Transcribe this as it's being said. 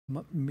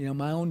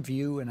My own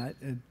view,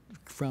 and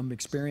from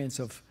experience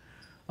of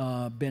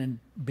being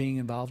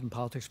involved in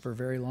politics for a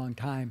very long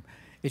time,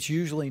 it's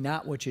usually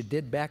not what you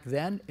did back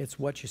then, it's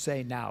what you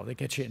say now that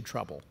gets you in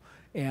trouble.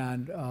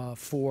 And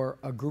for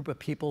a group of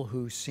people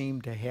who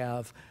seem to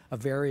have a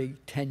very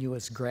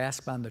tenuous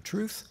grasp on the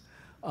truth,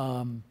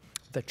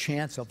 the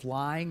chance of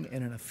lying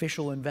in an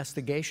official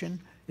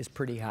investigation is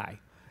pretty high.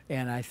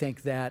 And I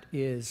think that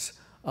is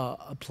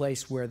a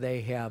place where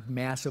they have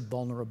massive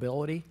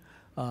vulnerability.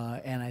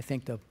 And I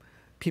think the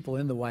people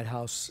in the White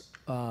House,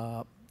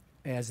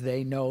 as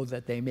they know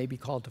that they may be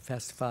called to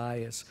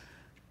testify, as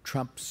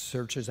Trump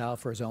searches out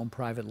for his own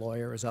private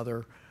lawyer, as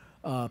other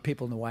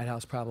people in the White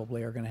House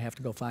probably are going to have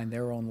to go find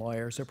their own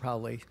lawyers. They're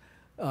probably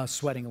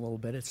sweating a little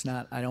bit. It's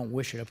not, I don't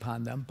wish it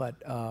upon them, but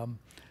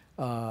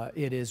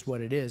it is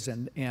what it is.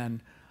 And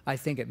I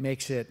think it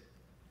makes it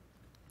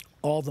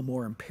all the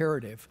more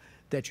imperative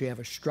that you have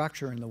a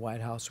structure in the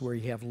White House where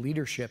you have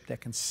leadership that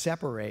can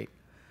separate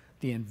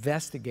the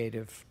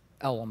investigative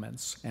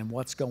elements and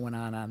what's going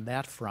on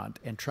that front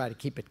and try to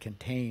keep it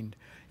contained,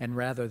 and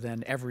rather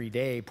than every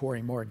day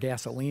pouring more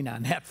gasoline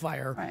on that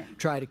fire, right,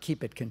 try to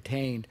keep it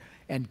contained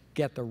and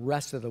get the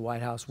rest of the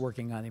White House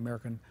working on the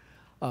American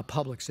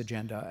public's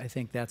agenda. I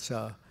think that's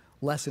a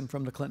lesson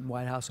from the Clinton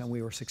White House, and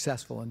we were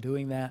successful in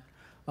doing that.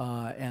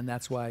 And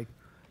that's why,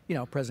 you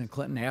know, President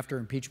Clinton, after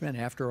impeachment,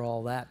 after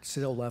all that,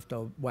 still left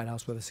the White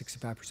House with a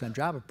 65%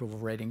 job approval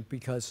rating,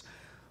 because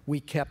we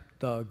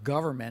kept the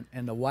government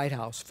and the White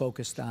House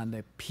focused on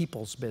the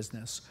people's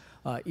business,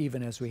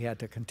 even as we had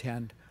to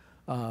contend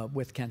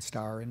with Ken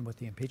Starr and with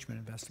the impeachment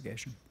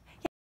investigation.